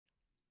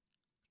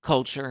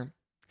Culture,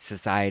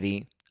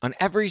 society, on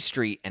every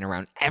street and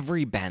around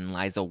every bend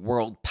lies a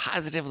world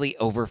positively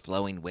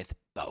overflowing with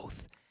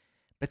both.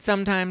 But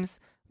sometimes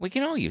we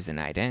can all use a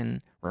night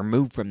in,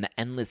 removed from the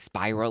endless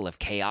spiral of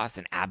chaos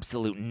and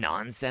absolute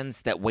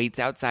nonsense that waits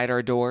outside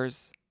our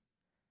doors.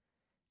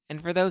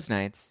 And for those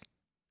nights,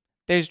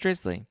 there's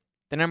Drizzly,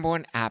 the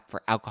 #1 app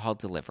for alcohol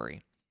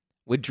delivery.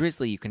 With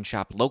Drizzly, you can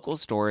shop local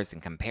stores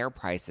and compare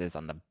prices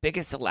on the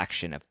biggest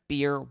selection of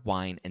beer,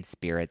 wine, and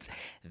spirits,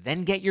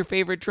 then get your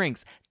favorite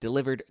drinks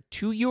delivered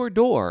to your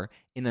door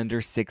in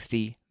under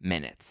 60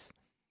 minutes.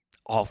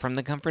 All from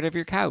the comfort of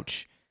your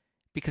couch.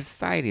 Because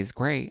society is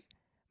great,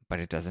 but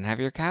it doesn't have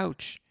your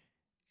couch.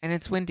 And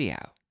it's windy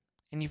out.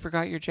 And you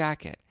forgot your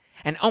jacket.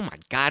 And oh my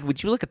God,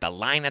 would you look at the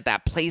line at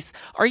that place?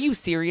 Are you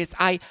serious?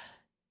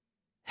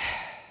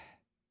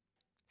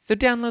 So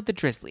download the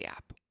Drizzly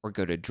app or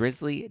go to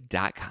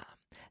drizzly.com.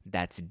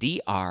 That's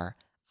DRIZLY.com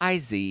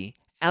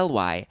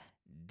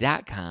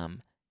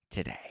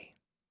today.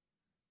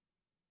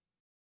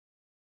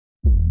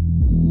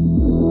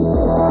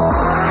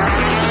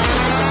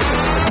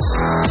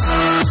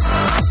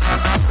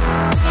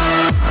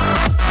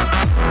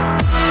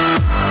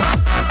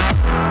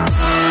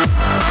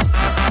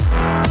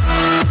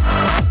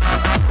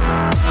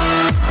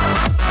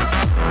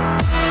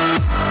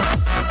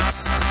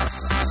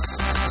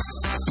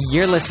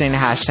 You're listening to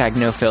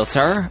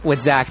 #NoFilter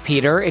with Zach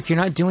Peter. If you're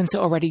not doing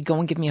so already, go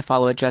and give me a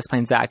follow at Just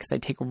Plain Zach because I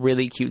take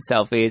really cute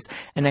selfies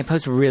and I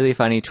post really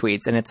funny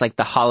tweets. And it's like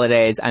the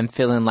holidays. I'm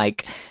feeling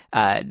like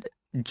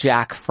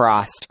Jack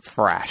Frost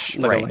fresh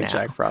right now.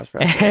 Jack Frost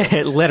fresh.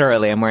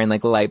 Literally, I'm wearing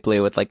like light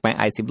blue with like my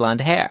icy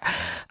blonde hair.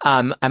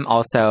 I'm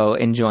also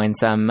enjoying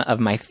some of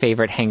my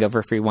favorite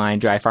hangover-free wine,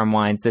 Dry Farm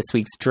Wines. This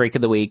week's drink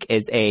of the week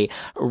is a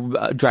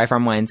Dry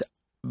Farm Wines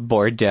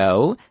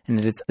Bordeaux, and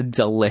it is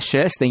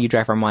delicious. Thank you,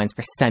 Dry Farm Wines,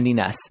 for sending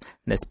us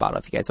this bottle.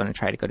 If you guys want to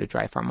try to go to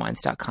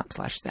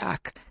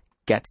dryfarmwines.com/Zach,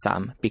 get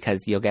some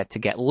because you'll get to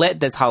get lit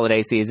this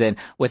holiday season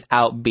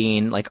without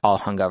being like all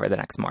hungover the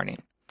next morning.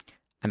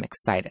 I'm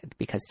excited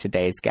because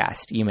today's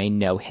guest, you may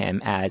know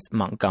him as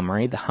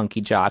Montgomery, the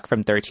hunky jock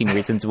from 13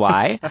 Reasons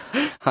Why,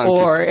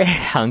 or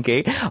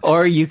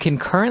you can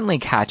currently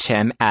catch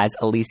him as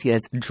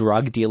Alicia's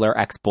drug dealer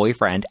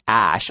ex-boyfriend,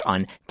 Ash,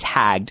 on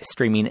Tagged,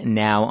 streaming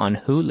now on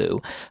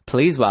Hulu.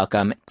 Please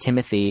welcome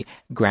Timothy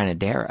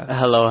Granaderos.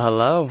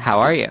 Hello.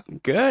 How are you?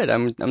 Good.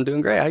 I'm doing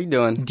great. How you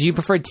doing? Do you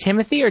prefer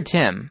Timothy or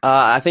Tim?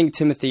 I think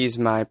Timothy's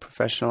my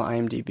professional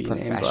IMDb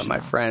name, but my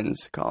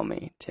friends call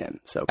me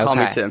Tim. So call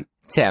me Tim.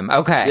 Tim,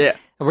 okay. Yeah.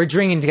 We're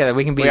drinking together.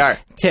 We are.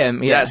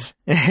 Tim, yes.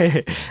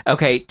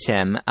 Okay,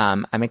 Tim,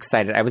 I'm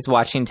excited. I was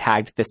watching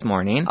Tagged this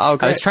morning. Oh,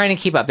 great. I was trying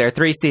to keep up. There are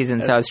 3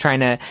 seasons, so I was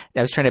trying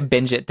to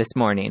binge it this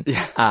morning.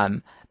 Yeah.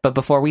 But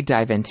before we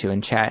dive into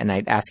and chat and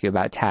I'd ask you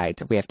about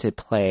Tagged, we have to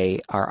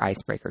play our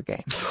icebreaker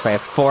game. So I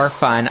have 4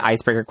 fun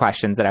icebreaker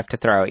questions that I have to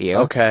throw at you.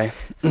 Okay.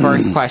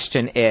 First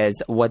question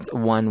is, what's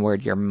one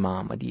word your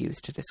mom would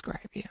use to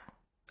describe you?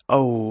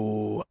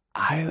 Oh,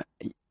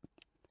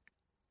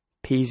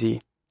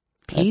 Peasy.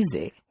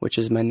 Peasy, which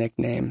is my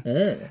nickname.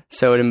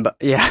 So I'm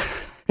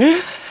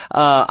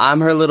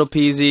her little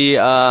Peasy.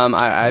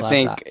 I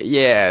think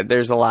that.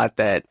 There's a lot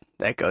that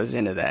goes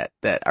into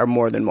that are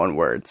more than one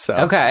word. So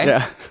okay,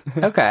 yeah.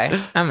 Okay,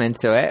 I'm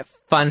into it.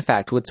 Fun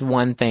fact: what's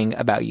one thing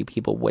about you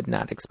people would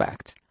not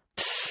expect?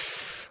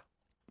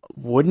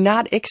 Would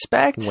not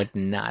expect.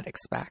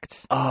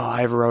 Oh,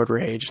 I have road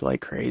rage like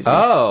crazy.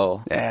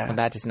 Oh, yeah. Well,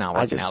 that does not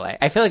work in LA.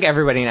 I feel like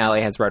everybody in LA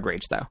has road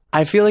rage, though.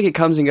 I feel like it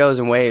comes and goes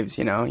in waves.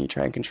 You know, you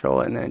try and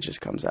control it, and then it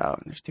just comes out.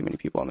 And there's too many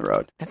people on the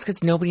road. That's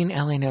because nobody in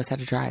LA knows how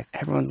to drive.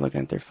 Everyone's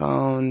looking at their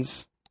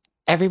phones.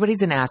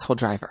 Everybody's an asshole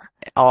driver.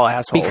 All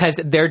assholes. Because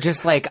they're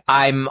just like,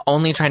 I'm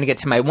only trying to get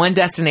to my one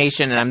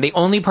destination, and I'm the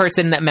only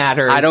person that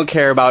matters. I don't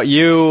care about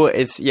you.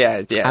 It's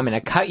I'm going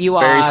to cut you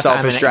off. Very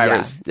selfish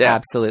drivers. Yeah,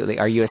 absolutely.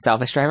 Are you a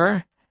selfish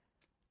driver?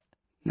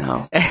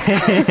 No.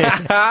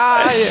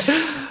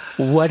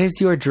 What is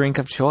your drink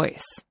of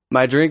choice?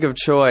 My drink of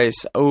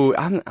choice. Oh,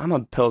 I'm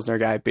a Pilsner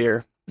guy.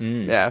 Beer.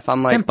 Yeah, if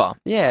I'm like simple.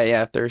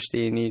 Yeah,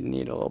 thirsty,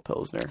 need a little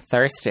Pilsner.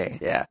 Thirsty.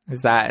 Yeah.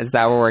 Is that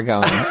where we're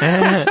going?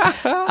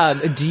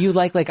 Do you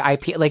like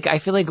IPA? Like I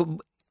feel like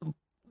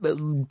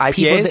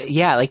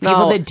IPAs?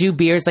 People that do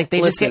beers, like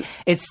they just get,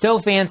 it's so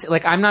fancy.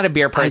 Like I'm not a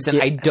beer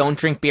person. I don't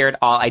drink beer at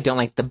all. I don't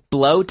like the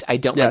bloat. I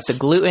don't like the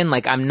gluten.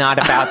 Like I'm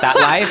not about that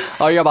life.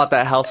 Oh, you're about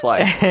that health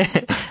life.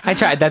 I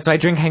tried. That's why I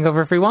drink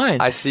hangover-free wine.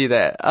 I see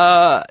that.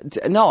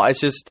 No, it's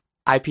just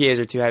IPAs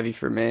are too heavy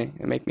for me.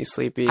 They make me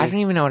sleepy. I don't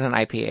even know what an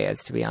IPA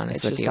is, to be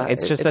honest with you.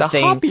 It's just a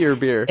thing. hoppier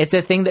beer. It's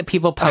a thing that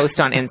people post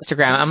on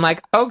Instagram. I'm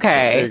like,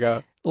 okay. There you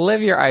go.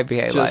 Live your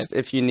IPA life. Just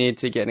if you need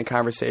to get in a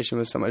conversation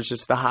with someone, it's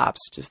just the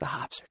hops. Just the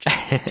hops are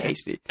just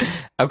tasty.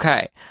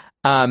 Okay.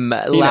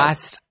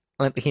 Last,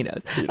 he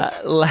knows.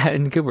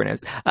 And Cooper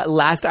knows.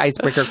 Last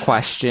icebreaker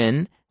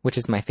question, which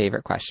is my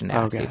favorite question to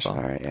ask people.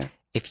 All right, yeah.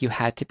 If you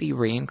had to be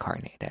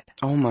reincarnated.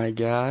 Oh my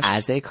gosh.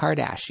 As a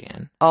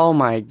Kardashian. Oh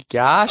my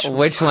gosh.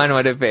 Which one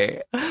would it be?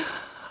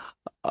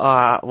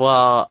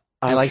 Well,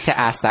 I like to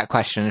ask that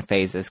question in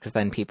phases because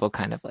then people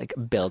kind of like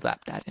build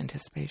up that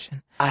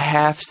anticipation. I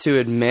have to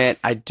admit,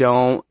 I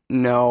don't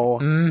know.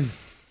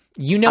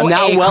 You know, I'm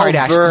not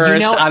well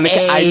versed.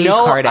 I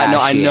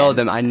know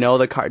them. I know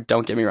the card.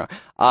 Don't get me wrong.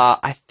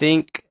 I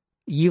think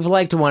you've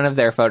liked one of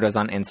their photos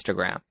on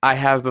Instagram. I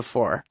have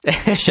before.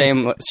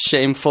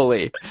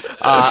 Shamefully.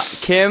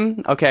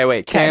 Kim. Okay,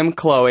 wait. Kim,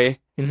 Chloe.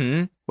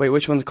 Mm-hmm. Wait,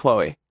 which one's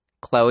Chloe?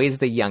 Chloe's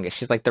the youngest.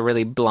 She's like the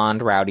really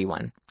blonde, rowdy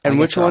one. And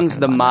which one's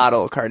the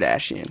model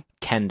Kardashian?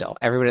 Kendall.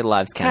 Everybody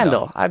loves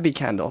Kendall. I'd be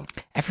Kendall.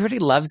 Everybody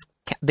loves.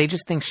 They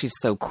just think she's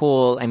so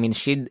cool. I mean,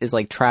 she is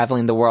like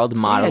traveling the world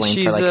modeling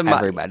for like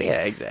everybody.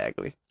 Yeah,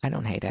 exactly. I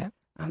don't hate it.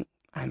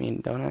 I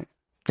mean, don't I?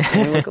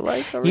 Don't we look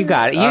alike? You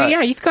got it.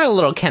 Yeah, you've got a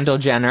little Kendall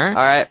Jenner. All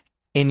right.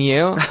 In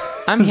you.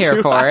 I'm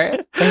here for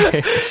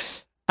it.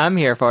 I'm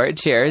here for it.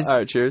 Cheers. All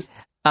right, cheers.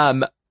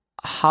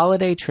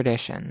 Holiday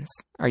traditions.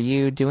 Are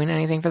you doing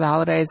anything for the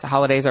holidays? The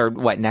holidays are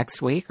what,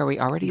 next week? Are we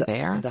already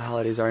there? The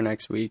holidays are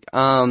next week.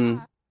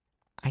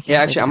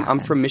 Actually, I'm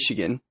from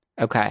Michigan.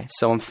 Okay.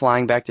 So I'm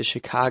flying back to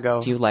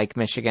Chicago. Do you like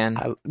Michigan?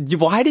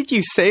 Why did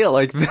you say it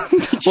like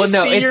that? Well,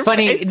 no, it's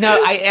funny. Face?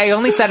 No, I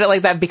only said it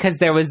like that because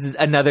there was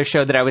another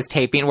show that I was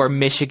taping where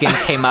Michigan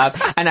came up,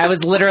 and I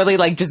was literally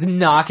like just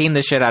knocking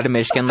the shit out of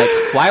Michigan. Like,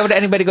 why would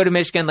anybody go to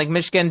Michigan? Like,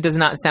 Michigan does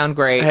not sound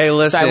great. Hey,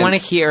 listen. So I want to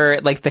hear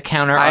like the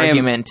counter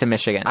argument to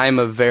Michigan. I'm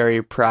a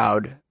very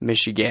proud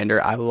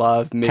Michigander. I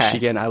love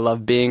Michigan. Okay. I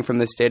love being from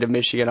the state of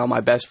Michigan. All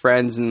my best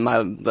friends and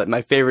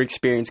my favorite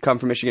experience come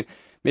from Michigan.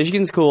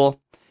 Michigan's cool.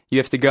 You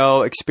have to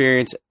go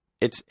experience.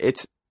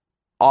 It's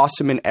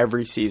awesome in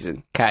every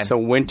season. Okay. So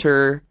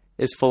winter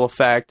is full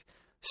effect.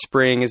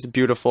 Spring is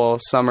beautiful.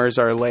 Summers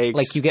are lakes.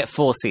 Like you get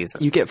full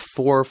seasons. You get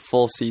 4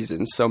 full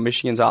seasons. So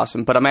Michigan's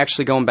awesome. But I'm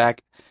actually going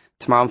back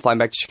tomorrow. I'm flying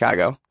back to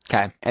Chicago.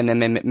 Okay. And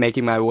then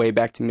making my way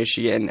back to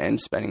Michigan and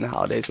spending the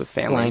holidays with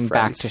family and friends.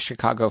 Flying back to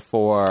Chicago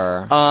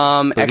for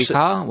booty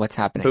call? What's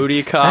happening?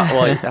 Booty call?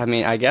 Well, I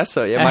mean, I guess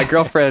so. Yeah, my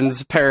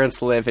girlfriend's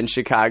parents live in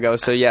Chicago,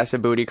 so yes, a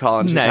booty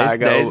call in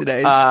Chicago.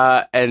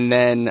 Nice. And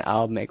then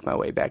I'll make my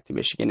way back to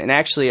Michigan. And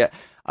actually,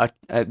 a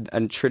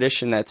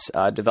tradition that's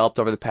developed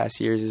over the past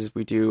years is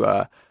we do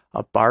a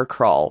bar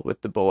crawl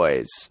with the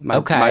boys.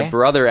 My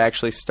brother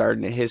actually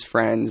started it. His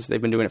friends,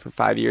 they've been doing it for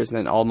 5 years, and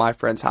then all my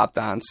friends hopped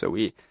on, so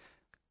we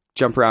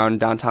jump around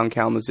downtown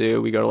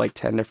Kalamazoo. We go to like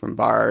 10 different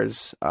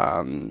bars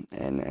and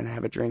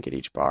have a drink at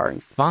each bar.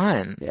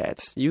 Fun. Yeah,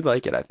 you'd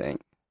like it, I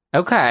think.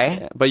 Okay.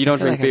 Yeah, but you don't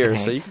drink beer,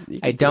 so you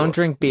I don't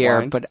drink beer,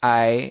 wine. But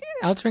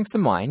I'll drink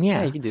some wine, yeah.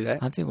 Yeah, you can do that.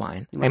 I'll do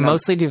wine. I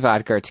mostly do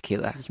vodka or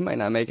tequila. You might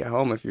not make it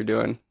home if you're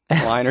doing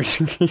wine or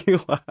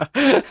tequila.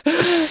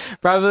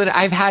 Probably.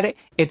 I've had it.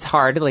 It's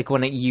hard, like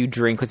when you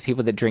drink with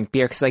people that drink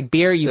beer, because like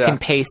beer, you can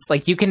pace,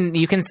 like you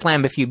can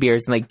slam a few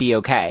beers and like be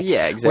okay.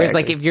 Yeah, exactly. Whereas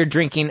like if you're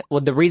drinking,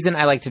 well, the reason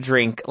I like to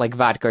drink like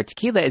vodka or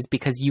tequila is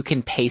because you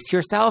can pace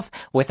yourself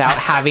without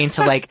having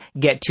to like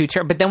get too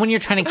turned. But then when you're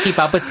trying to keep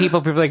up with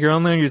people are like, you're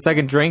only on your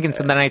second drink, and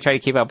so then I try to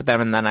keep up with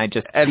them, and then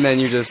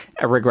you just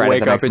regret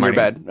wake it the up in morning.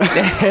 Your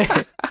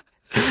bed.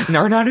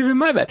 No, not even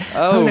my bed.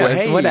 Oh,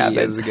 hey, what happened?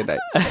 It was a good night.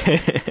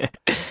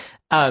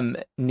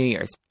 New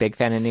Year's. Big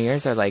fan of New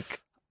Year's, or like?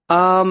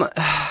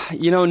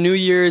 New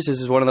Year's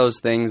is one of those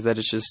things that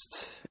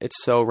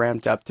it's so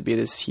ramped up to be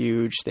this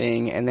huge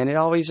thing, and then it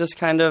always just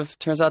kind of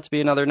turns out to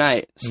be another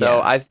night. So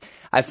yeah.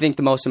 I think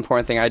the most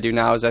important thing I do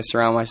now is I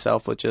surround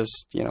myself with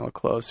just, a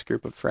close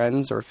group of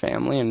friends or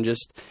family, and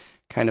just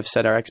kind of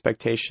set our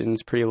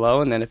expectations pretty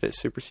low, and then if it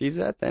supersedes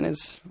that, then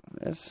it's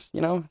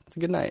a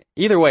good night.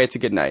 Either way, it's a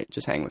good night.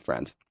 Just hang with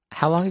friends.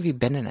 How long have you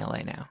been in LA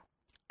now?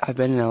 I've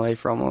been in LA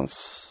for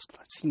almost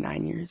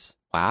 9 years.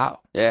 Wow.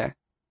 Yeah.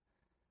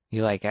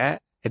 You like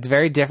it? It's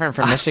very different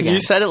from Michigan. You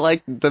said it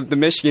like the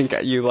Michigan guy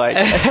you like.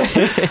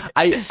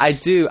 I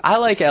do. I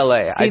like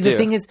LA. See, the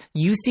thing is,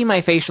 you see my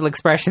facial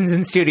expressions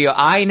in studio.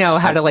 I know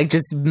how to like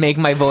just make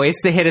my voice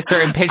to hit a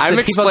certain pitch. I'm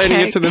that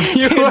explaining it to the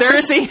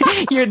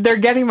viewers. They're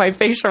getting my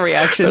facial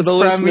reactions from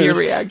listeners. Your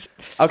reaction.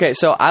 Okay,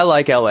 so I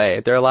like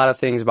LA. There are a lot of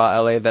things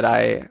about LA that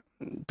I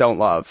don't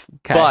love.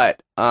 Okay.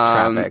 But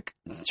traffic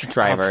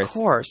drivers. Of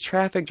course,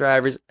 traffic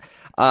drivers.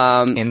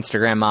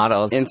 Instagram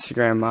models,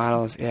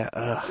 yeah.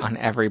 Ugh. On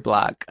every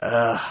block.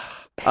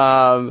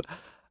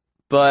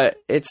 But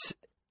it's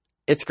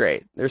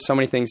great. There's so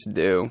many things to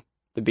do.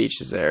 The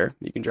beach is there.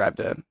 You can drive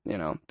to,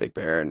 Big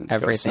Bear and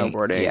everything. Go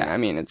snowboarding. Yeah. I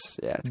mean, it's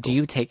cool. Do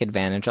you take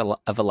advantage of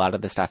a lot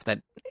of the stuff that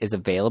is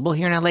available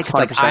here in LA? Because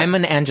like I'm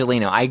an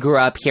Angelino. I grew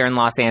up here in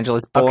Los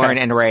Angeles, born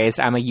and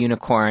raised. I'm a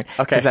unicorn.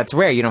 Because that's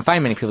rare. You don't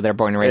find many people that are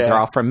born and raised. Yeah. They're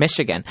all from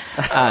Michigan.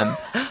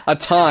 A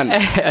ton.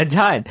 A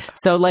ton.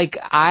 So like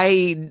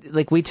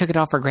we took it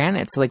all for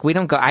granted. So like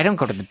I don't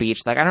go to the beach.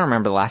 Like I don't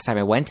remember the last time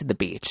I went to the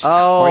beach.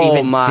 Oh, or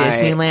even my.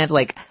 Disneyland.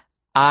 Like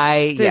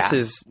I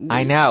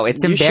know.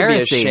 It's embarrassing.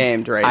 You should be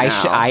ashamed right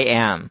now. I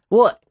am.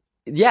 Well,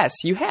 yes,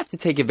 you have to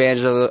take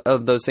advantage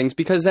of those things,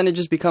 because then it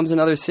just becomes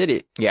another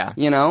city. Yeah.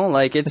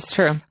 It's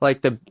true.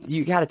 Like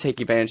you got to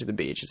take advantage of the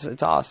beach.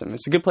 It's awesome.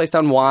 It's a good place to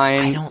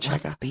unwind. I don't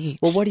like the beach.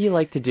 Well, what do you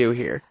like to do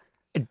here?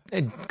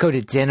 Go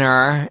to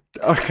dinner.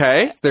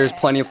 Okay. There's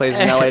plenty of places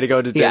in LA to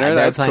go to dinner. Yeah,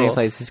 there are plenty cool. of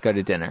places to go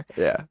to dinner.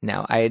 Yeah.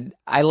 No,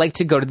 I like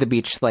to go to the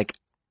beach to like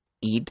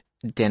eat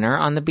dinner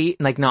on the beach,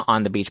 like not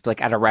on the beach, but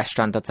like at a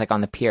restaurant that's like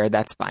on the pier.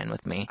 That's fine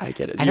with me. I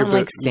get it. I don't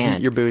like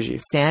sand. You're bougie.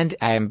 Sand.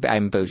 I'm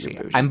bougie.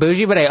 I'm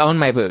bougie, but I own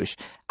my bouge.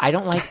 I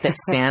don't like that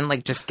sand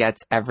like just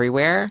gets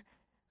everywhere.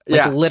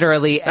 Like,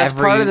 literally That's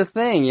part of the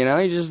thing, you know?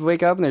 You just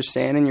wake up and there's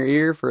sand in your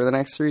ear for the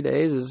next 3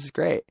 days. This is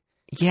great.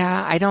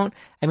 Yeah,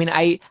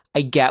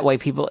 I get why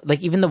people,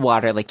 like, even the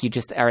water, like, you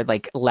just are,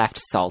 like, left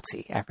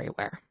salty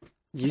everywhere.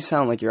 You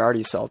sound like you're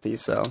already salty,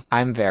 so.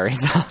 I'm very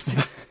salty.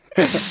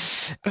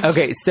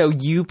 Okay, so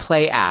you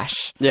play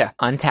Ash. Yeah.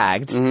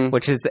 Untagged,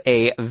 which is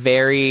a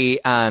very,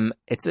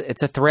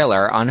 it's a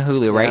thriller on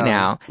Hulu right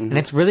now, and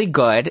it's really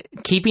good.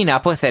 Keeping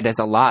up with it is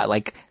a lot.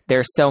 Like,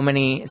 there's so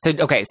many,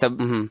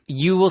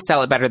 you will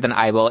sell it better than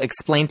I will.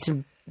 Explain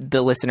to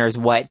the listeners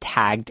what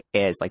Tagged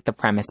is, like the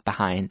premise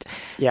behind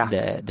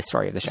the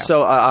story of the show.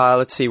 So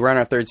let's see, we're on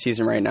our 3rd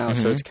season right now,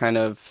 so it's kind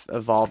of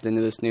evolved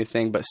into this new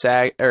thing. But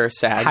SAG.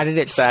 How did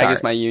it SAG start?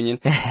 is my union.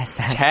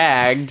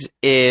 Tagged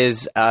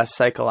is a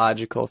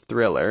psychological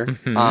thriller.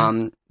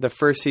 The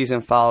first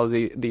season follows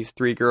these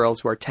 3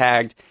 girls who are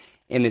tagged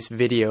in this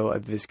video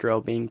of this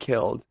girl being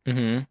killed,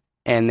 and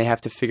they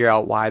have to figure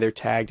out why they're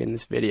tagged in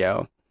this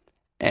video.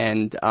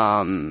 And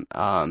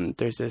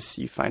there's this.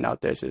 You find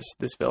out there's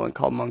this villain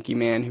called Monkey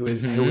Man who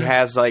is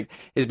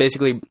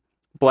basically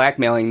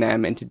blackmailing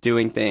them into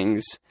doing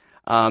things.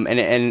 And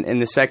in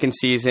the 2nd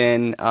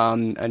season,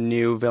 a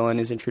new villain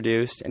is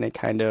introduced, and it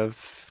kind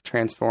of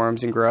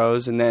transforms and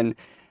grows. And then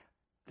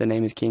the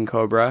name is King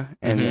Cobra,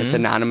 and it's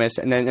anonymous.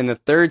 And then in the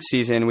 3rd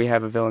season, we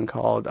have a villain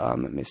called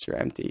Mr.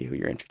 Empty, who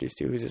you're introduced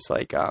to, who's just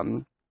like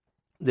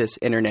this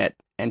internet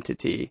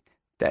entity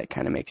that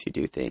kind of makes you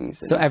do things.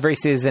 So every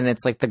season,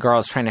 it's like the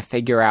girls trying to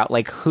figure out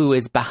like who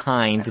is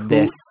behind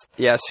this.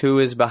 Yes, who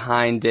is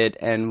behind it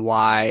and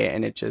why,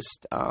 and it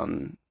just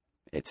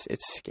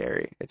it's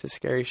scary. It's a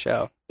scary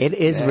show. It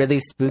is really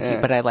spooky,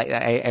 but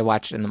I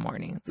watch it in the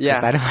mornings. Yeah,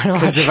 I don't want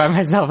to watch it by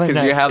myself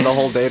because you have the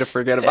whole day to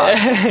forget about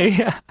it.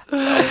 Yeah.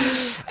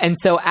 And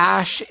so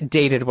Ash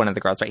dated one of the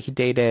girls, right? He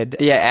dated.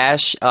 Yeah,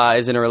 Ash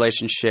is in a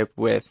relationship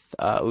with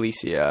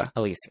Alicia,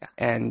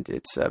 and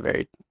it's a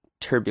very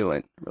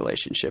turbulent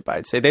relationship,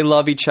 I'd say. They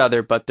love each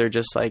other, but they're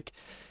just like,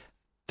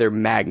 they're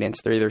magnets.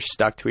 They're either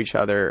stuck to each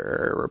other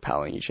or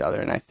repelling each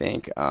other. And I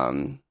think,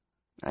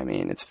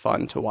 it's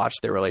fun to watch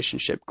their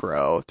relationship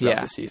grow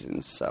throughout the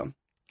seasons. So,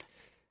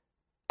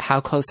 how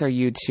close are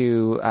you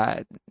to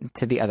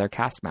the other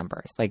cast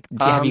members? Like,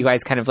 have you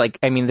guys kind of like?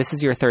 I mean, this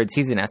is your 3rd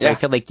season now, so I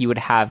feel like you would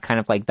have kind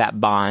of like that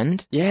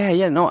bond.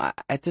 Yeah. No,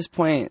 at this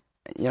point,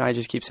 I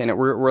just keep saying it.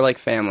 We're like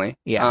family.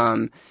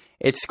 Yeah.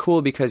 It's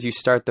cool because you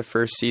start the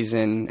 1st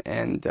season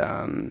and,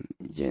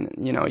 you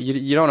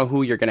don't know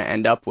who you're going to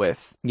end up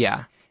with.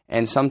 Yeah.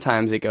 And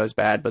sometimes it goes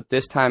bad, but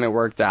this time it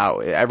worked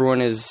out.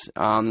 Everyone is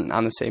on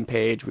the same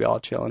page. We all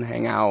chill and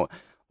hang out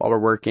while we're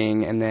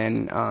working. And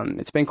then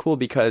it's been cool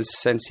because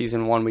since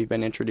season 1, we've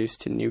been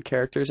introduced to new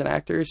characters and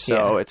actors.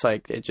 So it's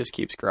like it just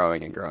keeps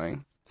growing and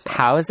growing. So.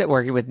 How is it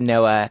working with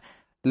Noah?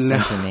 No.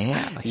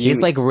 He's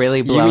like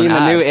really blown up. You mean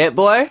the new It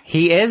Boy?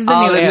 He is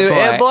the new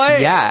It Boy?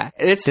 Yeah.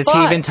 Does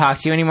he even talk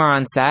to you anymore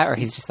on set, or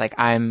he's just like,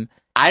 I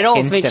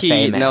don't think he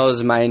famous.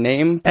 knows my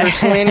name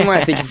personally anymore.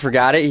 I think he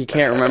forgot it. He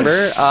can't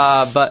remember.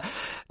 But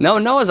no,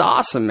 Noah's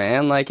awesome,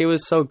 man. Like, it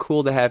was so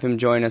cool to have him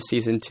join us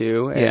season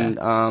 2. And,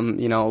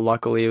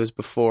 luckily it was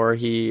before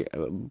he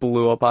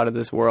blew up out of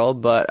this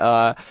world.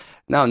 But,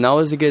 no,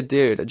 Noah's a good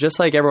dude. Just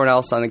like everyone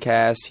else on the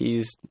cast,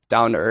 he's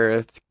down to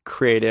earth,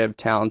 creative,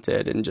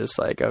 talented, and just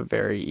like a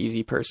very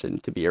easy person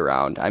to be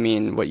around. I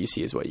mean, what you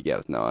see is what you get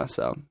with Noah,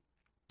 So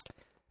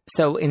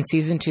in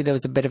season 2, there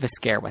was a bit of a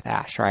scare with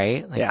Ash,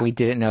 right? Like, we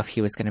didn't know if he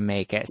was going to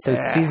make it. So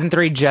season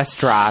 3 just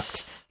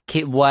dropped.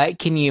 What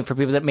can you, for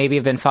people that maybe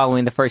have been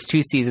following the first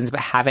 2 seasons but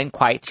haven't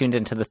quite tuned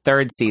into the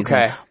 3rd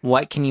season,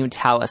 what can you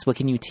tell us? What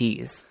can you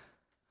tease?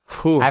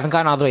 I haven't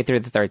gotten all the way through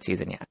the 3rd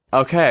season yet.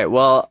 Okay,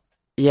 well,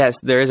 yes,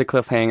 there is a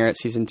cliffhanger at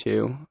season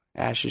 2.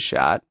 Ash is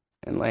shot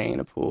and laying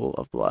in a pool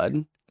of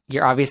blood.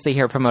 You're obviously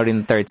here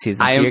promoting the 3rd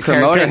season, so your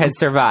character has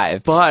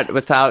survived. But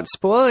without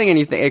spoiling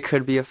anything, it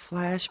could be a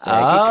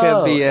flashback. It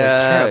could be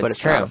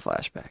it's not a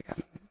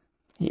flashback.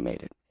 He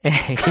made it.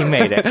 He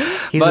made it.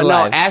 He's but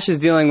alive. No, Ash is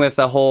dealing with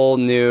a whole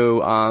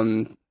new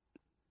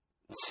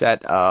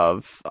set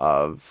of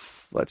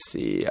let's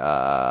see,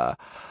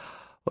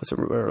 what's the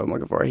word I'm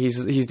looking for?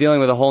 He's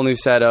dealing with a whole new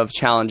set of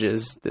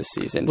challenges this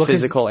season,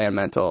 physical and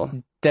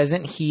mental.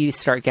 Doesn't he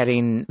start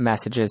getting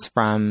messages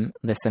from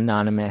this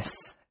anonymous?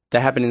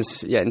 That happened in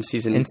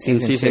season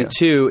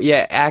 2.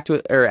 Yeah,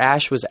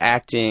 Ash was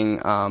acting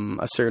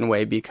a certain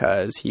way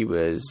because he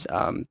was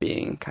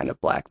being kind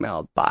of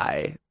blackmailed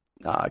by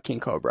King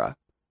Cobra.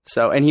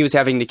 And he was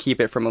having to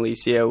keep it from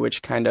Alicia,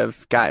 which kind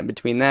of got in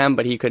between them,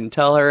 but he couldn't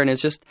tell her. And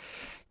it's just,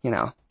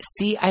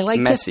 See, I like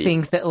messy. to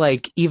think that,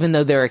 like, even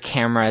though there are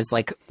cameras,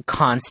 like,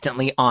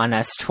 constantly on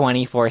us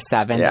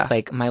 24/7,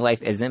 like, my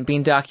life isn't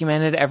being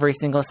documented every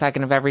single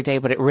second of every day,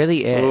 but it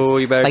really is. Ooh,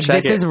 you better like,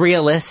 check this it. is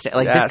realistic.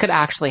 Like, Yes. this could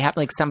actually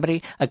happen.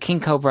 Like, a king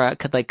cobra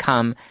could, like,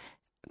 come.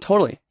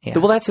 Totally. Yeah.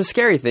 Well, that's the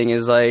scary thing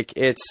is, like,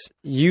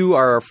 you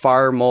are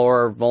far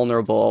more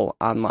vulnerable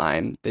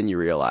online than you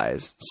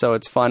realize. So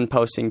it's fun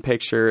posting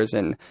pictures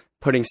and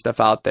putting stuff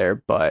out there,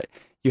 but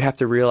you have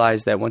to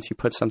realize that once you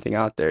put something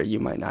out there, you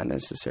might not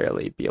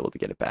necessarily be able to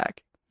get it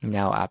back.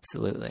 No,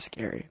 absolutely. It's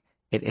scary.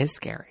 It is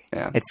scary.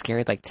 Yeah. It's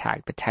scary like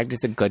tagged, but tagged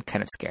is a good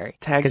kind of scary.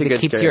 Tagged's a because it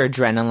good keeps scary. your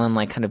adrenaline,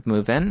 like, kind of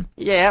moving.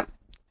 Yeah.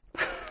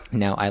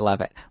 No, I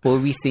love it. Will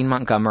we see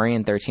Montgomery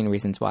in 13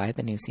 Reasons Why,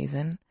 the new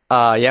season?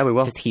 Yeah, we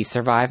will. Does he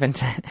survive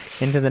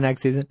into the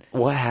next season?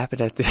 What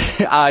happened at the...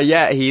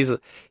 yeah,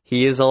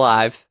 he is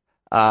alive.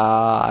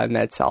 And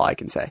that's all I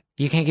can say.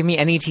 You can't give me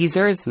any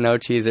teasers? No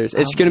teasers.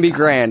 It's going to be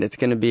grand. It's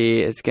going to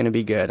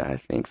be good. I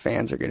think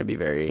fans are going to be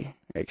very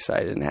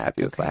excited and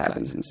happy with what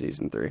happens in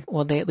season 3.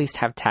 Well, they at least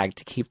have Tagged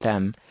to keep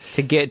them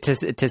to get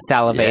to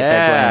salivate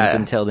their glands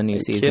until the new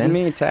season. Kidding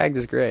me? Tagged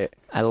is great.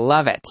 I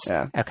love it.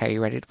 Yeah. Okay,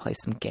 you ready to play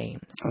some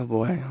games? Oh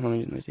boy, let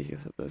me take a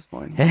sip of this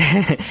wine.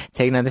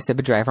 Take another sip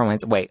of dry wine.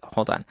 Wait,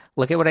 hold on.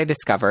 Look at what I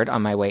discovered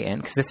on my way in,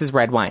 because this is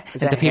red wine.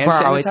 Is and that so people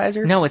hand are always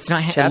sanitizer? no, it's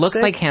not. It looks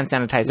Chapstick? like hand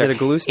sanitizer. Is it a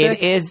glue stick?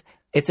 It is.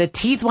 It's a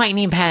teeth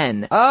whitening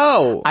pen.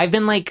 Oh, I've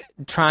been like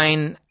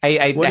trying.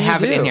 I What do you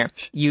have it in do? here.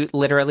 You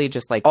literally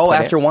just like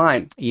after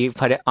wine. You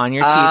put it on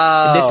your teeth.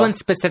 Oh. This one's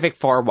specific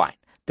for wine.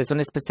 This one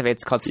is specific.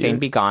 It's called Stain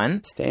Be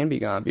Gone. Stain Be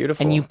Gone,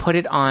 beautiful. And you put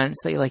it on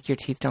so like your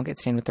teeth don't get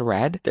stained with the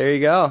red. There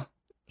you go.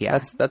 Yeah,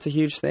 That's a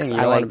huge thing. You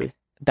I don't like want to be.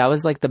 that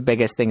was like the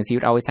biggest thing. Is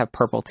you'd always have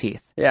purple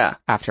teeth Yeah,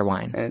 after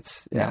wine. and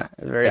it's Yeah.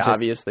 very It just-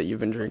 obvious that you've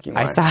been drinking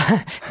wine. I saw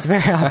it's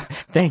very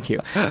thank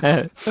you.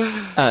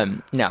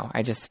 No,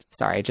 I just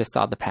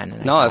saw the pen.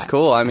 And No, that's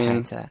cool. I had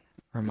mean, to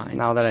remind.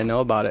 now that I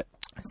know about it.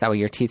 So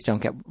your teeth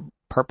don't get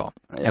purple.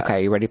 Yeah.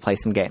 Okay, you ready to play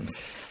some games?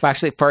 Well,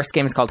 actually, first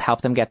game is called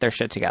Help Them Get Their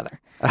Shit Together.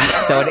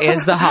 So it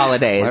is the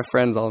holidays. My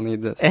friends all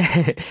need this.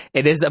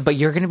 It is, but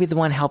you're going to be the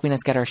one helping us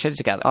get our shit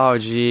together. Oh,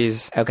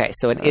 jeez. Okay,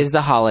 so it is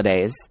the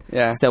holidays.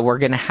 Yeah. So we're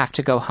going to have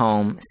to go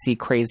home, see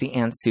crazy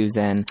Aunt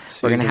Susan.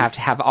 We're going to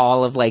have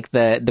all of like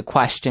the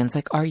questions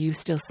like, are you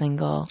still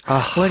single?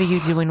 What are you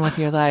doing with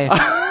your life?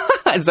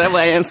 Is that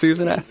what Aunt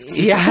Susan asks?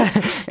 Yeah.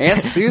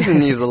 Aunt Susan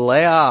needs to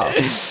lay off.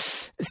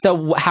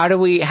 So how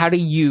do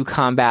you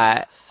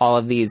combat all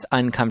of these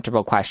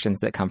uncomfortable questions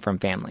that come from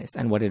families?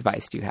 And what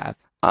advice do you have?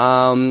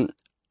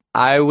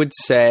 I would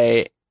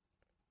say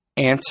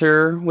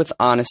answer with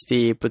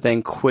honesty, but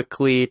then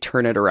quickly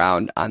turn it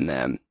around on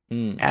them.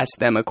 Ask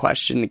them a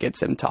question that gets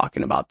them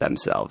talking about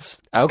themselves.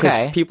 Okay.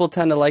 Because people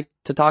tend to like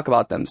to talk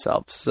about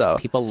themselves. So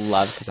People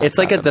love to talk it's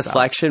like a about themselves.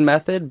 deflection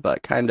method,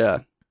 but kind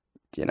of,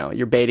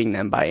 you're baiting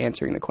them by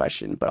answering the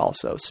question, but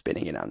also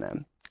spinning it on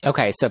them.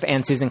 Okay, so if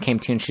Aunt Susan came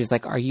to you and she's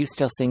like, are you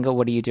still single?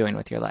 What are you doing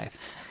with your life?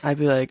 I'd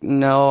be like,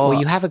 no. Well,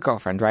 you have a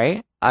girlfriend,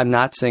 right? I'm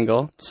not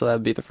single, so that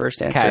would be the first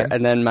answer. Okay.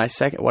 And then my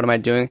second, what am I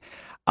doing?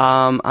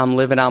 I'm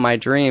living out my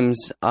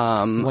dreams. When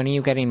are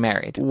you getting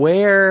married?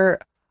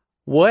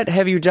 What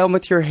have you done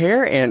with your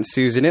hair, Aunt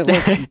Susan? It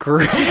looks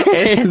great.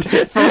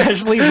 It's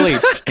freshly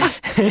bleached.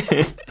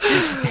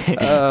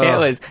 It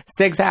was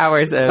 6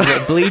 hours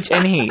of bleach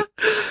and heat.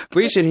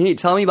 Bleach and heat.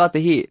 Tell me about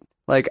the heat.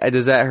 Like,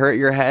 does that hurt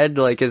your head?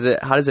 Like,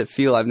 how does it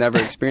feel? I've never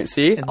experienced.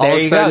 See? There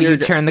you go. You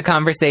turn the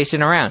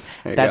conversation around.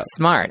 There you That's go.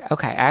 smart.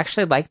 Okay. I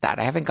actually like that.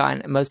 I haven't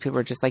gotten, most people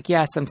are just like,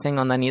 yes, I'm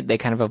single. And then they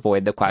kind of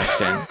avoid the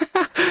question.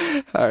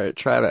 All right,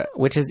 try that.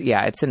 Which is,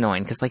 yeah, it's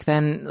annoying. Because like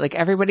then, like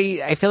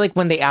everybody, I feel like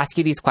when they ask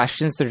you these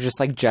questions, they're just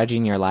like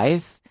judging your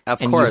life.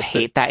 Of and course. you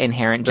hate that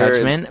inherent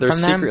judgment They're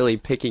from them. secretly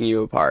picking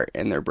you apart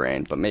in their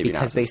brain, but maybe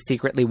Because not. they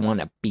secretly want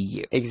to be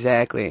you.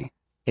 Exactly.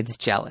 It's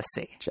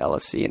jealousy.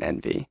 Jealousy and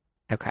envy.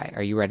 Okay.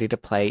 Are you ready to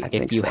play I If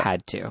think You so.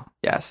 Had To?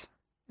 Yes.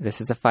 This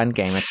is a fun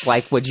game. It's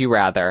like Would You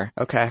Rather,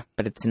 Okay.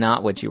 but it's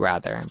not Would You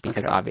Rather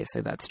because Okay.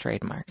 obviously that's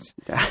trademarked.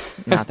 Yeah.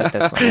 Not that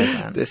this one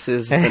isn't. This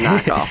is the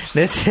knockoff.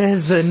 This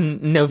is the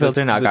no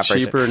filter knockoff The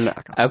cheaper version.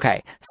 knockoff.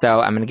 Okay, so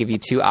I'm going to give you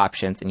two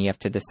options, and you have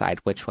to decide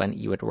which one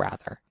you would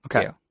rather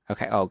Okay. do.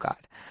 Okay. Oh God.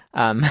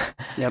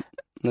 Yep.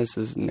 This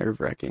is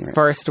nerve-wracking. Right?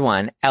 First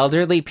one: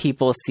 elderly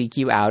people seek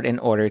you out in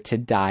order to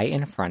die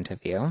in front of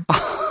you.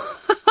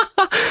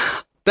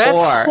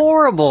 That's Or-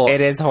 horrible. It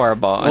is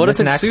horrible. And What this if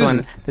it's next Susan?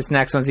 one? This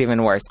next one's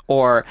even worse.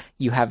 Or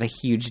you have a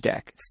huge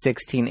dick,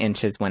 16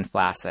 inches when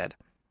flaccid.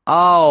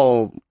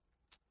 Oh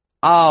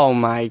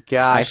my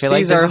gosh. I feel like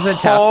These this are is a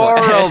tough one.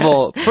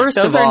 horrible. First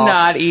Those of all, are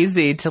not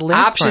easy to live.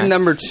 option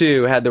number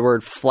 2 had the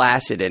word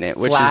flaccid in it,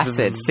 which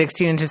flaccid, is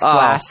 16 inches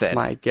flaccid. Oh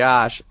my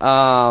gosh.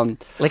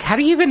 Like, how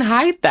do you even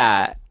hide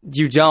that?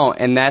 You don't,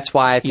 and that's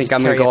why I think just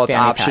I'm going carry to go a with fanny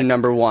option pack.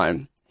 number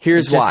 1.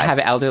 Here's Just why. have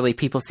elderly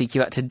people seek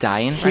you out to die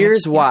in front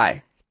Here's of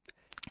why.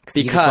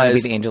 you just want to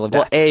be the angel of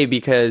death. Well,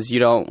 because you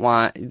don't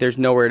want. There's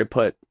nowhere to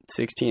put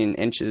 16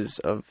 inches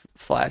of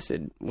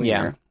flaccid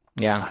wiener.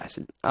 Yeah.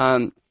 Flaccid.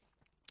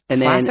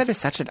 And then flaccid is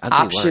such an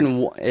ugly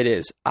word. It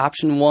is.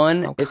 Option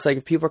 1, Okay. it's like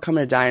if people are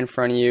coming to die in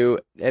front of you,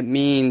 it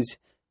means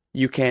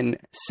you can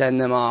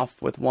send them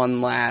off with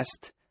one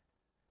last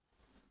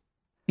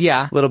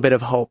little bit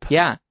of hope.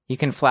 Yeah. You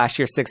can flash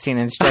your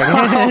 16-inch dick.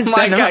 Oh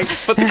my God.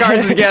 Put the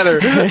cards together.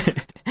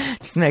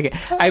 Just make it.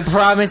 I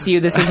promise you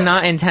this is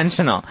not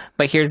intentional.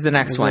 But here's the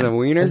next one. Is it a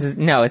wiener?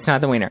 No, it's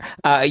not the wiener.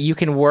 You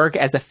can work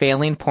as a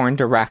failing porn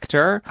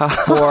director or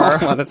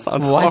watch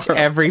horrible.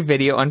 every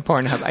video on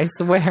Pornhub. I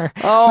swear.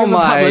 Oh we have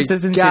my a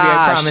publicist in studio. I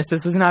gosh. promise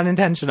this was not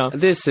intentional.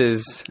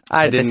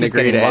 I didn't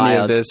agree to any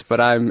of this, but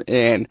I'm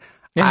in.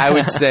 I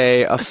would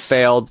say a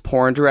failed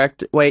porn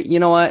director. Wait, you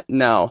know what?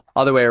 No.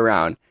 Other way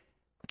around.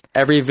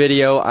 Every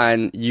video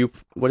on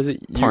what is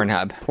it?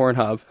 Pornhub.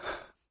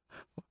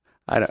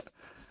 I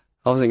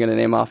wasn't going to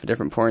name off a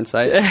different porn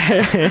site.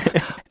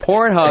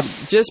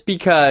 Pornhub, just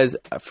because,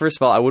 first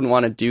of all, I wouldn't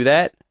want to do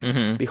that. Mm-hmm.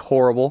 It'd be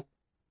horrible.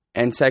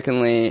 And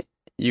secondly,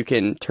 you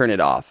can turn it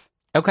off.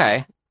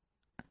 Okay.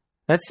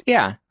 I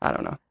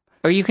don't know.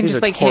 Or you can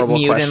just like hit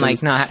mute questions. And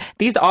like not.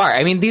 These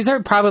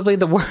are probably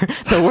the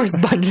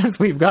worst budgets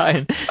we've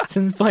gotten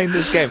since playing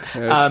this game.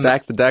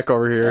 Stack the deck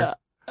over here.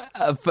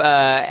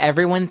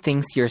 Everyone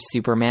thinks you're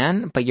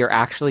Superman, but you're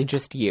actually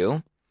just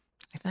you.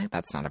 I feel like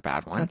that's not a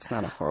bad one. That's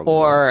not a horrible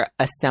Or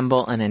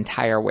assemble an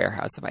entire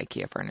warehouse of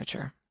IKEA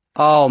furniture.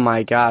 Oh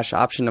my gosh,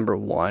 option number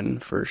 1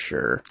 for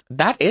sure.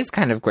 That is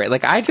kind of great.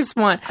 Like I just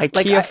want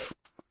IKEA.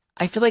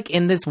 I feel like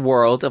in this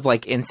world of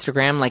like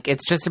Instagram, like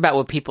it's just about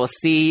what people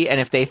see, and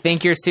if they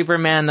think you're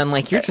Superman, then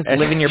like you're just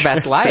living your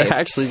best life. They're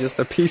actually just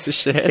a piece of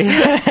shit.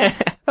 They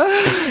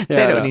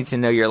don't need to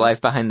know your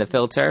life behind the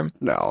filter.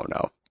 No,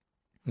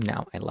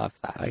 I love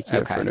that.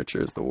 IKEA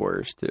furniture is the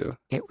worst too.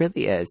 It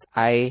really is.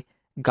 I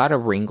got a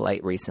ring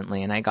light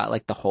recently, and I got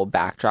like the whole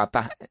backdrop,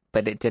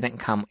 but it didn't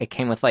come. It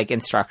came with like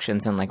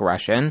instructions in like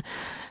Russian,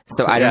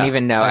 so I don't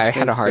even know. I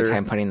had a hard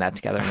time putting that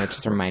together, and it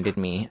just reminded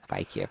me of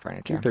IKEA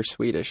furniture. They're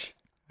Swedish.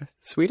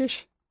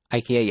 Swedish?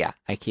 IKEA, yeah.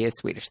 IKEA is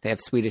Swedish. They have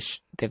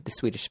the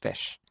Swedish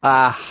fish.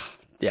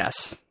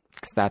 Yes.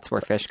 Because that's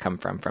where fish come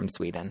from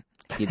Sweden.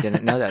 You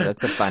didn't know that.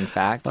 That's a fun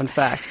fact. Fun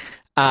fact.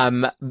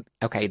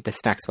 Okay, this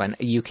next one.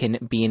 You can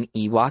be an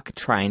Ewok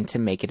trying to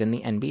make it in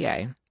the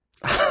NBA.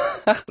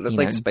 That's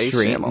like Space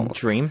Jam almost.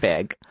 Dream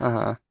big.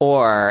 Uh-huh.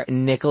 Or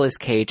Nicolas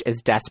Cage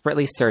is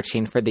desperately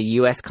searching for the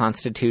U.S.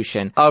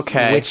 Constitution.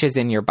 Okay. Which is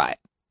in your butt.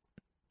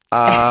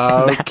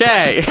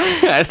 Okay.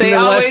 They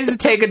always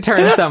take a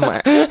turn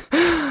somewhere.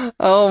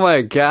 Oh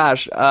my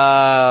gosh.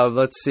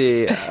 Let's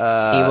see.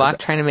 Ewok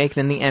trying to make it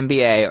in the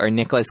NBA, or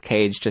Nicolas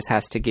Cage just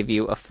has to give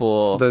you a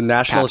full the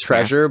national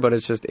treasure, but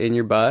it's just in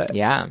your butt.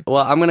 Yeah.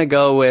 Well, I'm gonna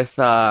go with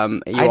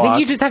Ewok. I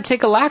think you just have to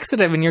take a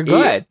laxative and you're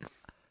good.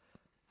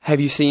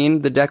 Have you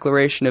seen the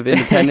Declaration of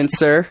Independence,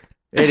 sir?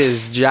 It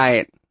is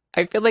giant.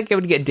 I feel like it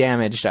would get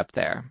damaged up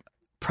there.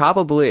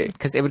 Probably.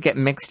 Because it would get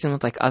mixed in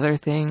with like other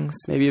things.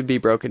 Maybe it'd be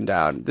broken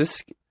down.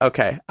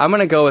 Okay, I'm going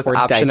to go with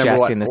option number 1. We're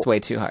digesting this way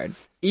too hard.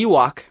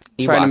 Ewok.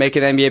 Trying to make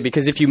it NBA,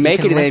 because if you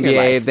make it in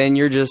NBA, then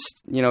you're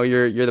just,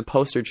 you're the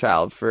poster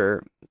child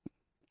for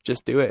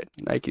just do it.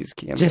 Nike's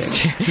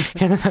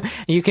campaign.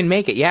 You can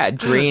make it. Yeah,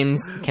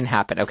 dreams can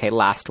happen. Okay,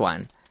 last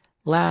one.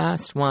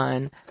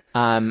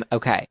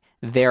 Okay,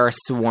 there are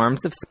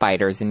swarms of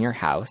spiders in your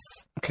house.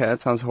 Okay,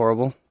 that sounds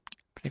horrible.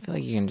 I feel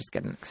like you can just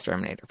get an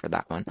exterminator for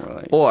that one.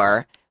 Really?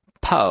 Or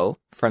Poe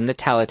from the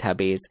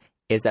Teletubbies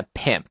is a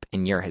pimp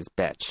and you're his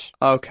bitch.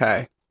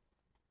 Okay.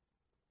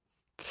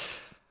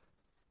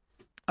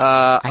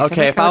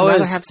 Okay, if I would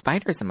rather have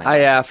spiders in my life.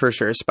 Yeah, for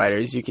sure.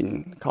 Spiders, you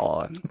can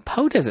call it.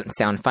 Poe doesn't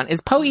sound fun.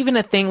 Is Poe even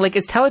a thing? Like,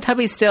 is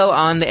Teletubbies still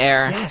on the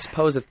air? Yes,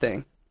 Poe's a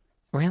thing.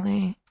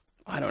 Really?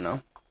 I don't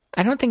know.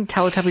 I don't think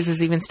Teletubbies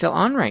is even still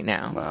on right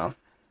now. Wow.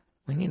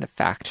 We need a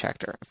fact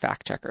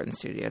checker in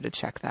studio to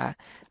check that.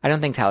 I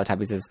don't think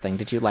Teletubbies is a thing.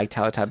 Did you like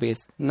Teletubbies?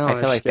 No, I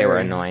feel like scary. They were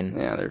annoying.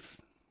 Yeah, they're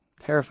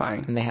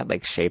terrifying. And they had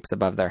like shapes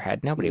above their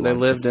head. Nobody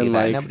wants to see that.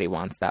 Like, nobody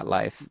wants that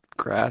life.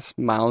 Grass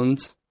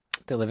mounds.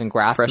 They live in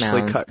grass freshly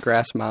mounds. Cut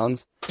grass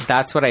mounds.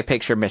 That's what I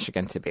picture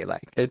Michigan to be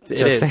like. It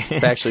is.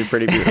 It's actually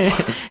pretty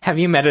beautiful. Have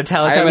you met a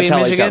Teletubby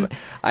in Michigan?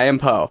 I am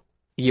Poe.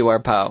 You are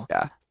Poe.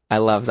 Yeah. I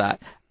love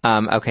that.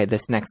 Okay,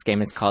 this next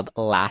game is called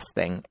Last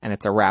Thing, and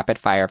it's a rapid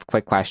fire of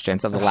quick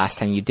questions of the last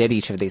time you did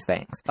each of these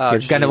things. You're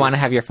going to want to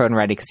have your phone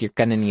ready because you're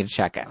going to need to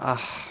check it.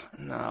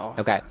 No.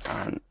 Okay.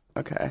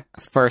 Okay.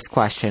 First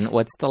question,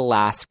 what's the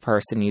last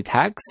person you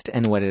text,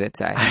 and what did it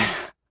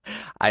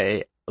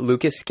say?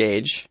 Lucas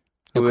Gage,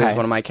 who is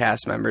one of my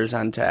cast members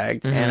on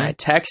Tagged, and I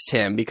text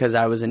him because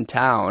I was in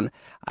town.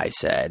 I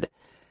said,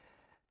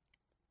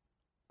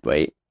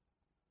 wait.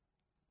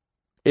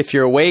 If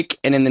you're awake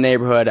and in the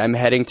neighborhood, I'm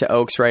heading to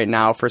Oaks right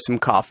now for some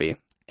coffee.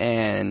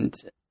 And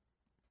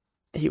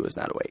he was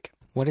not awake.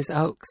 What is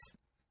Oaks?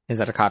 Is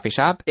that a coffee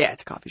shop? Yeah,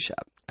 it's a coffee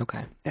shop.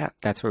 Okay. Yeah.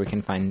 That's where we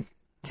can find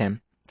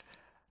Tim.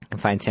 You can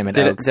find Tim at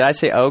Oaks. Did I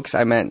say Oaks?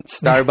 I meant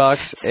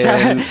Starbucks.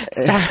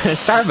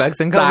 Starbucks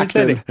in Culver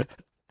City.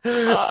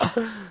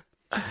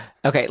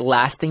 Okay,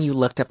 last thing you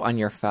looked up on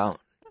your phone.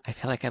 I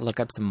feel like I look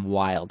up some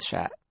wild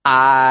shit.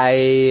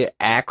 I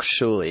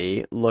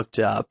actually looked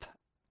up.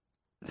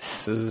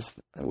 This is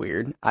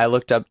weird. I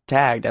looked up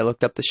Tagged. I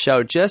looked up the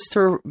show just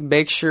to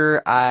make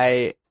sure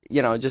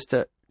just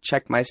to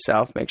check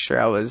myself, make sure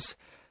I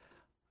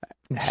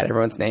had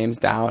everyone's names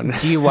down.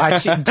 Do you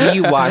watch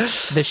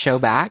the show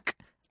back?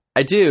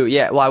 I do,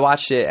 yeah. Well, I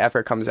watched it after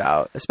it comes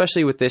out,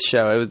 especially with this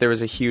show. There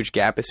was a huge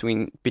gap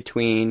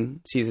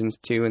between seasons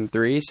 2 and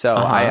 3, so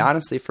I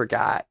honestly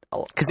forgot.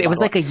 Because it was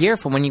like a year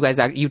from when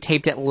you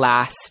taped it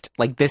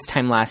this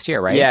time last year,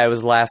 right? Yeah, it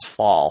was last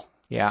fall.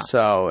 Yeah.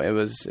 So it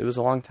was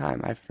a long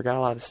time. I forgot a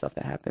lot of the stuff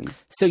that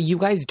happens. So you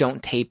guys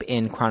don't tape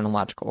in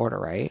chronological order,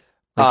 right?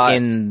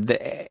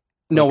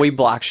 No, we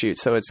block shoot,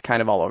 so it's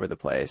kind of all over the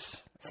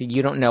place. So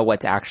you don't know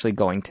what's actually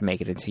going to make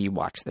it until you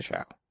watch the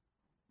show.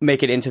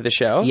 Make it into the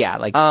show? Yeah,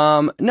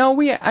 no,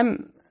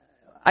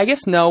 I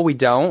guess no, we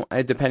don't,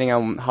 depending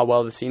on how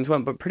well the scenes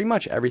went, but pretty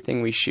much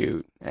everything we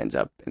shoot ends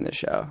up in the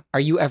show. Are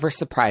you ever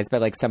surprised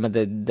by some of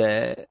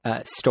the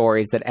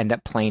stories that end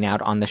up playing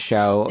out on the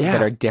show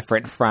that are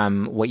different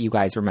from what you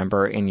guys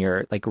remember in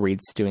your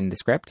reads doing the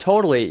script?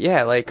 Totally,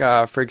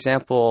 yeah. For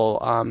example,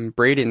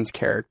 Braden's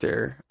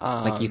character.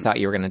 You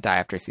thought you were going to die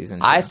after season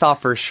 2. I thought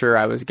for sure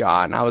I was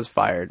gone. I was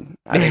fired.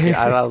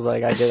 I was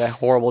like, I did a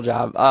horrible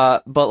job.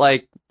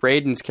 But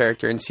Braden's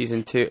character in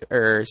season 3.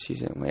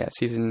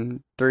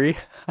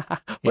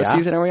 What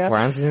season are we on? We're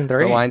on season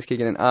 3. The wine's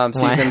kicking in.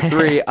 Season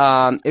 3.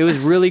 It was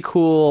really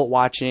cool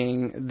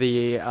watching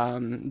the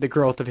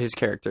growth of his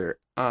character.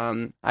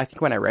 I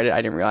think when I read it,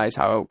 I didn't realize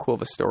how cool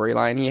of a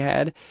storyline he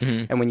had.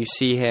 Mm-hmm. And when you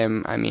see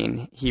him,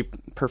 he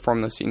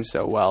performed those scenes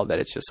so well that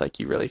it's just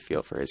you really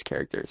feel for his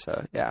character.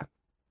 So yeah,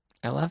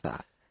 I love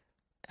that.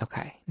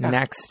 Okay,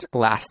 next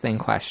last thing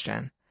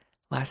question.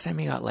 Last time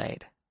you got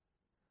laid.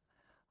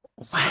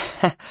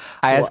 I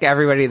ask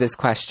everybody this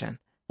question.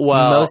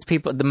 Well, most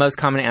people, the most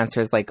common answer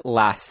is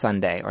last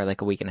Sunday or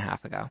a week and a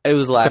half ago. It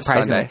was last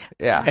Sunday.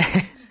 Yeah,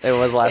 it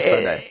was last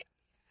Sunday.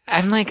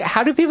 I'm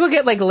how do people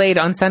get laid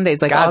on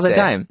Sundays all the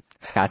time?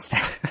 Scott's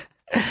Day.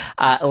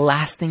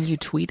 Last thing you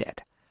tweeted.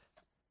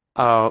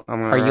 Oh, I'm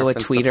gonna. Are you a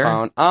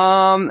tweeter?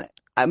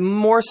 I'm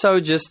more so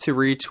just to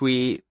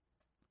retweet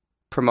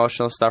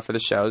promotional stuff for the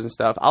shows and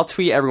stuff. I'll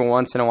tweet every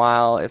once in a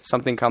while if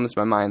something comes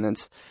to my mind.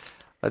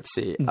 Let's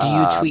see. Do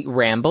you tweet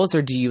rambles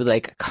or do you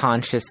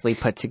consciously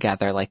put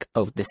together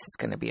oh, this is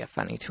going to be a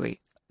funny tweet?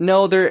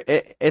 No,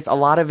 it's a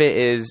lot of it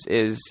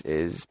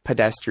is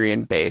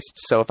pedestrian based.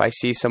 So if I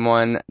see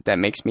someone that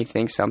makes me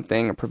think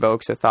something or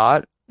provokes a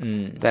thought,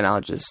 then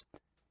I'll just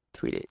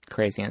tweet it.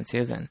 Crazy Aunt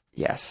Susan.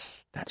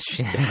 Yes.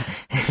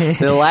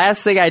 The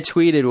last thing I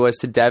tweeted was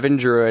to Devin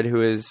Druid,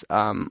 who is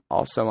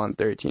also on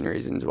 13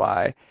 Reasons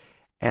Why.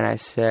 And I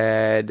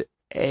said,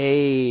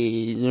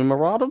 hey,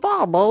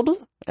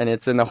 and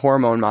it's in the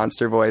Hormone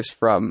Monster voice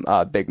from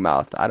Big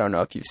Mouth. I don't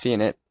know if you've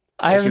seen it.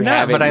 I have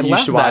not, but I love that.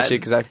 You should watch it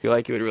because I feel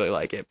like you would really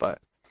like it. But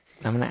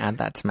I'm going to add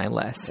that to my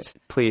list.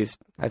 Please.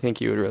 I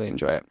think you would really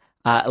enjoy it.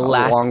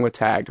 Along with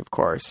Tagged, of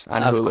course.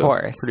 On Hulu, of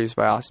course. Produced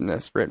by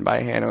Awesomeness. Written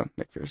by Hannah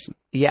McPherson.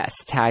 Yes.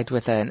 Tagged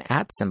with an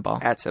 @ symbol.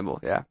 @ symbol,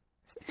 yeah.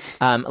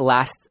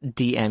 Last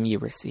DM you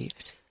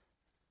received.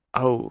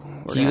 Oh.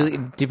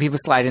 Do people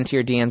slide into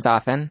your DMs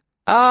often?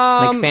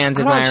 I Fans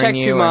admiring you? don't check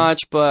too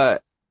much,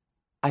 but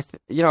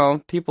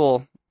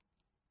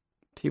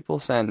people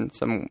send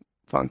some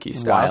funky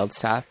stuff. Wild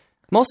stuff.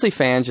 Mostly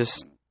fans,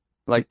 just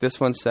this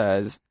one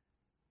says,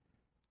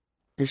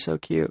 "You're so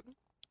cute."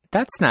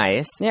 That's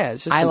nice. Yeah,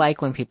 it's just. I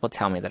like when people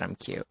tell me that I'm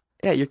cute.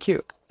 Yeah, you're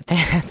cute.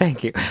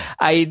 Thank you.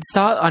 I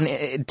saw on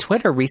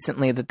Twitter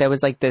recently that there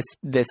was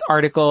this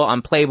article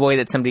on Playboy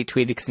that somebody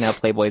tweeted, because now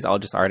Playboy is all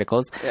just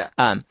articles.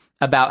 Yeah.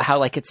 About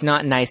how it's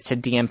not nice to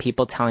DM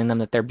people telling them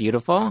that they're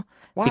beautiful.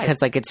 Why? Because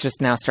it's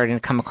just now starting to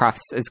come across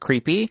as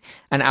creepy.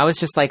 And I was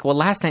just well,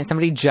 last night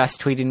somebody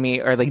just tweeted me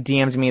or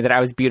DM'd me that I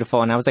was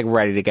beautiful, and I was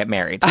ready to get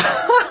married.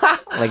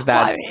 That's.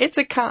 Well, if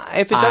it doesn't.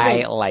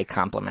 I like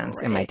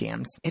compliments in my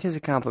DMs. It is a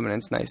compliment.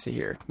 It's nice to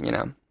hear.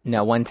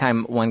 No, one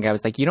time one guy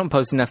was you don't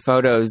post enough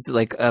photos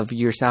of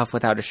yourself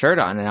without a shirt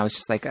on, and I was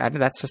just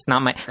that's just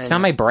not my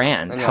not my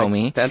brand,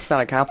 homie. That's not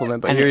a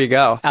compliment, but here you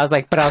go. I was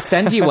but I'll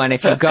send you one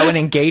if you go and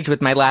engage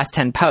with my last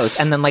 10 posts.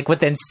 And then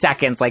within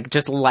seconds,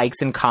 just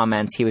likes and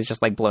comments, he was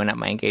just blowing up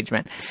my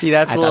engagement. See,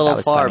 that's a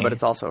little far, but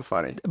it's also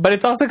funny. But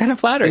it's also kind of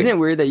flattering. Isn't it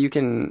weird that you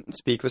can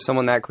speak with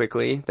someone that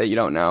quickly that you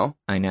don't know?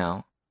 I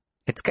know.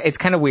 It's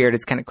kind of weird.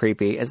 It's kind of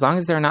creepy. As long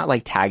as they're not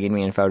tagging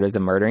me in photos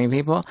of murdering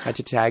people. I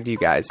just tagged you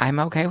guys. I'm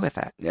okay with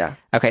it. Yeah.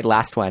 Okay,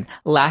 last one.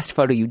 Last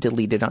photo you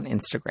deleted on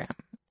Instagram.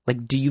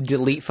 Do you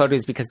delete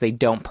photos because they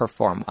don't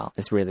perform well?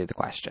 Is really the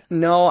question.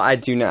 No, I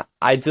do not.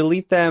 I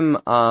delete them.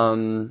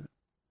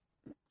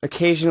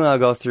 Occasionally I'll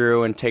go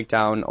through and take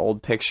down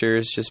old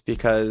pictures just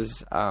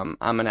because I'm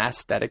an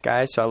aesthetic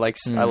guy, so I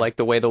like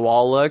the way the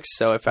wall looks.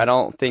 So if I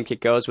don't think it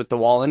goes with the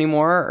wall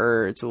anymore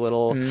or it's a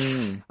little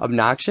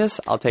obnoxious,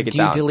 I'll take it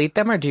down. Do you delete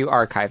them or do you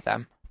archive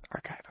them?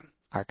 Archive them.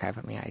 Archive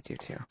them, yeah, I do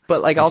too.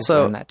 But I also just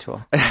learned that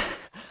tool.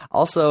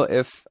 Also,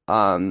 if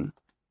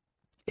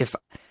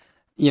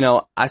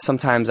I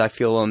sometimes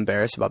feel a little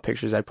embarrassed about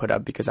pictures I put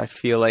up because I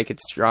feel like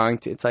it's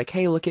like,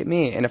 hey, look at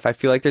me. And if I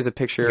feel like there's a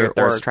picture your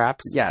thirst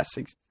traps. Yes,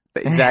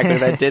 exactly.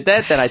 If I did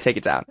that, then I take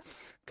it down.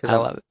 I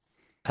love it.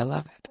 I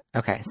love it.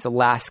 Okay, so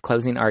last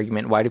closing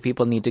argument. Why do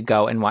people need to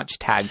go and watch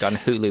Tagged on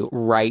Hulu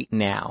right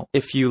now?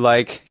 If you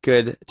like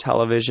good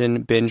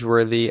television,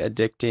 binge-worthy,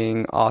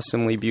 addicting,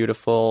 awesomely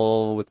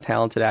beautiful, with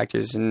talented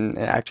actors and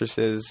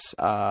actresses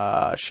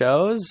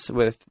shows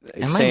with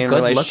insane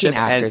relationship.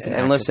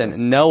 And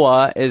listen,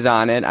 Noah is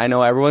on it. I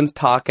know everyone's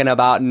talking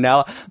about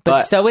Noah.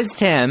 But so is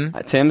Tim.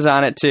 Tim's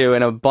on it too,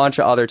 and a bunch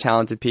of other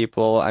talented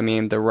people. I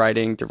mean, the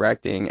writing,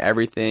 directing,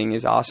 everything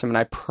is awesome. And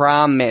I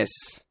promise.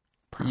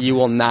 You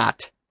will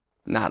not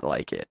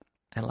like it.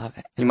 I love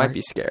it. You might be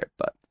scared,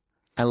 but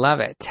I love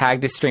it.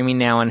 Tagged is streaming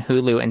now on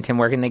Hulu. And Tim,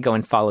 where can they go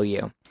and follow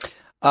you?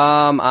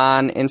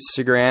 On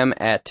Instagram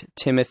at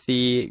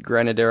Timothy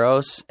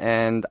Granaderos,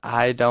 and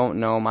I don't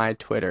know my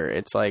Twitter.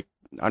 It's like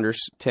under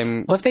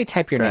Tim. Well, if they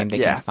type your name, they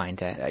can find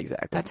it. Yeah,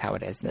 exactly. That's how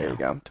it is. There you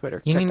go.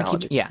 Twitter. You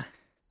technology. Need to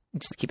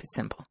just keep it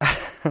simple.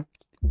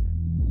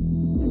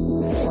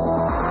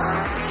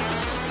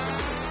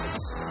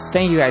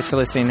 Thank you guys for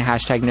listening to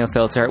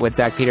 #NoFilter with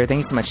Zach Peter.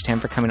 Thank you so much,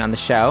 Tim, for coming on the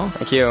show.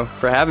 Thank you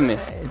for having me.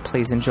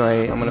 Please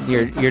enjoy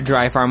your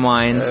dry farm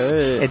wines.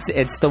 Hey.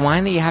 It's the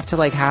wine that you have to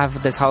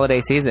have this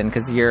holiday season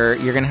because you're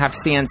going to have to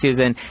see Aunt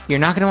Susan. You're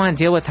not going to want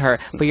to deal with her,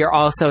 but you're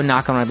also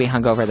not going to be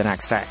hungover the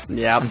next day.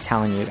 Yeah, I'm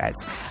telling you guys.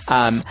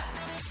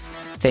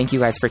 Thank you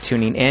guys for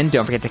tuning in.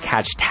 Don't forget to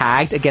catch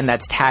Tagged. Again,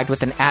 that's Tagged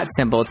with an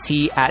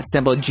 @gged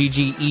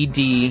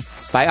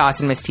by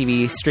Austin Miss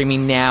TV,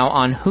 streaming now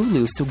on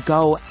Hulu. So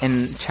go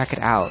and check it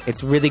out.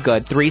 It's really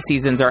good. 3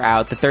 seasons are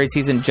out. The 3rd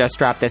season just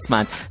dropped this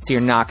month, so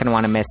you're not going to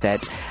want to miss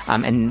it.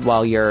 And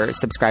while you're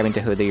subscribing to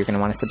Hulu, you're going to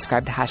want to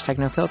subscribe to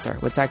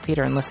 #NoFilter with Zach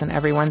Peter and listen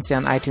every Wednesday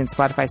on iTunes,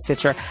 Spotify,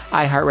 Stitcher,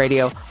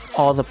 iHeartRadio,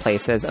 all the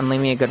places. And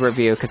leave me a good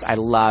review because I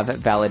love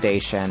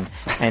validation.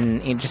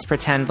 And you just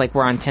pretend like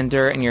we're on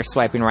Tinder and you're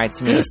swiping right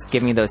to me. Just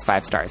give me those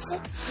 5 stars. All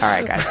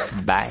right, guys.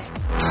 Bye.